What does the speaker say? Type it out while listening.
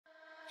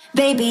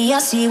Baby, I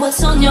see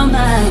what's on your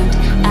mind.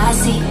 I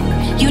see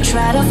you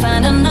try to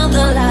find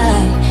another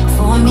lie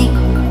for me.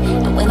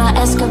 And when I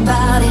ask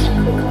about it,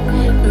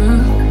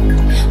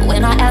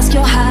 when I ask,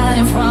 you're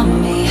hiding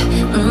from me.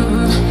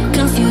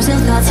 Confusing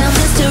thoughts and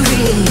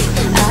mystery.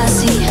 I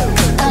see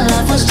our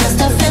love was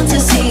just a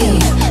fantasy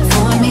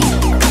for me.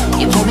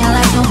 You put me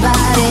like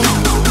nobody.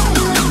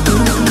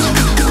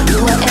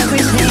 You were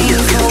everything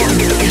for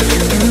me.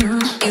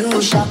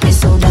 You shot me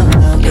so damn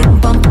well. You're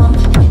rum-pum-pum.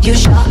 You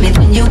shot me,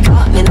 then you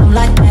got me, and I'm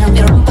like damn.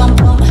 You're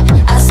rum-pum-pum.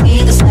 I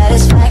see the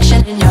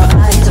satisfaction in your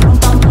eyes.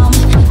 Rum-pum-pum.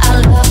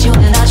 I loved you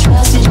and I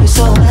trusted you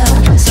so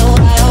well. So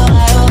high, oh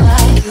high, oh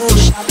high. You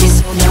shot me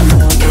so damn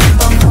well. You're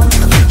rum-pum-pum.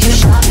 You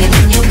shot me,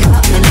 then you got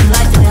me, and I'm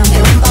like damn.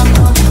 You're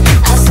rum-pum-pum.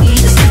 I see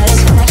the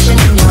satisfaction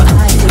in your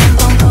eyes.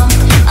 Rum-pum-pum.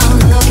 I'm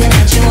looking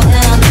at you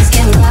and I'm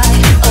asking why.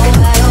 Oh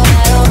high, oh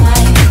high, oh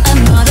high.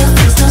 Another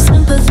face, no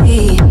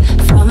sympathy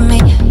from me.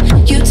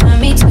 You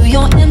turn me to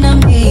your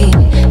enemy.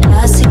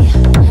 I see.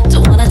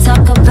 Don't wanna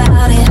talk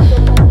about it.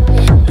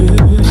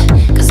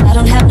 Cause I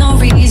don't have no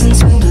reason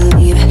to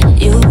believe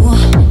you.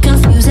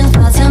 Confusing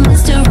thoughts and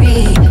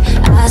mystery.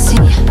 I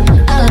see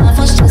our love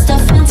was just a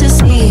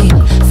fantasy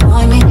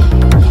for me.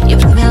 You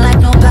play me like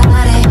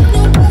nobody.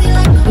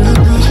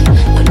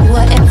 When you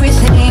were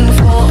everything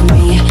for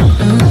me.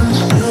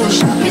 You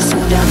shot me so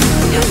down.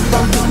 You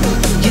bum-bum.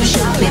 You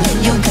shot me,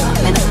 then you got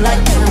me, and I'm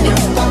like damn. You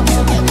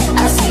bum-bum.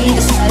 I see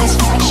the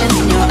satisfaction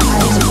in your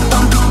eyes.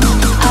 Bum-bum.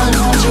 I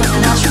loved you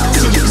and I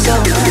trusted you so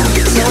well.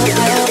 So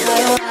high, oh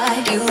high, oh high.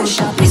 You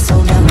shot me so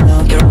damn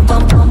well. You're a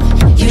bum-bum.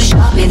 You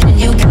shot me, then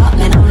you got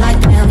me, and I'm like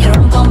damn. You're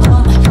a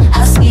bum-bum.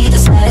 I see the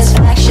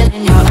satisfaction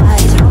in your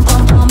eyes. You're a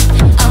bum-bum.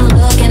 I'm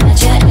looking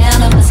at you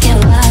and I'm asking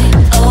why.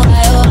 Oh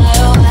high, oh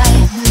high, oh high.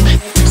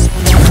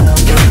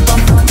 You're a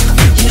bum-bum.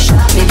 You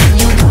shot me, then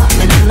you got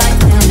me, and I'm like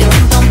damn. You're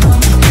a bum-bum.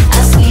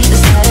 I see the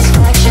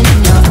satisfaction in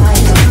your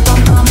eyes. You're a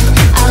bum-bum.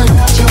 I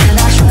loved you and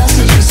I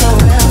trusted you so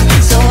well.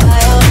 So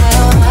high, oh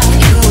high, oh high.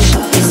 You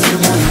shot me so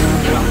damn well.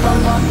 You're a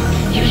bum-bum.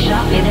 You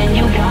shot me, then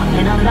you got me,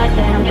 and I'm like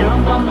damn. You're a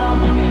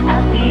bum-bum. I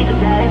see the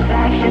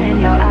satisfaction in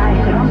your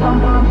eyes. You're a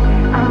bum-bum.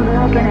 I'm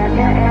looking at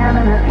you and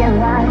I'm asking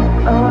why.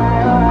 Oh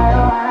high, oh high,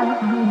 oh high.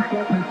 You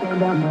shot me so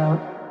damn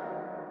well.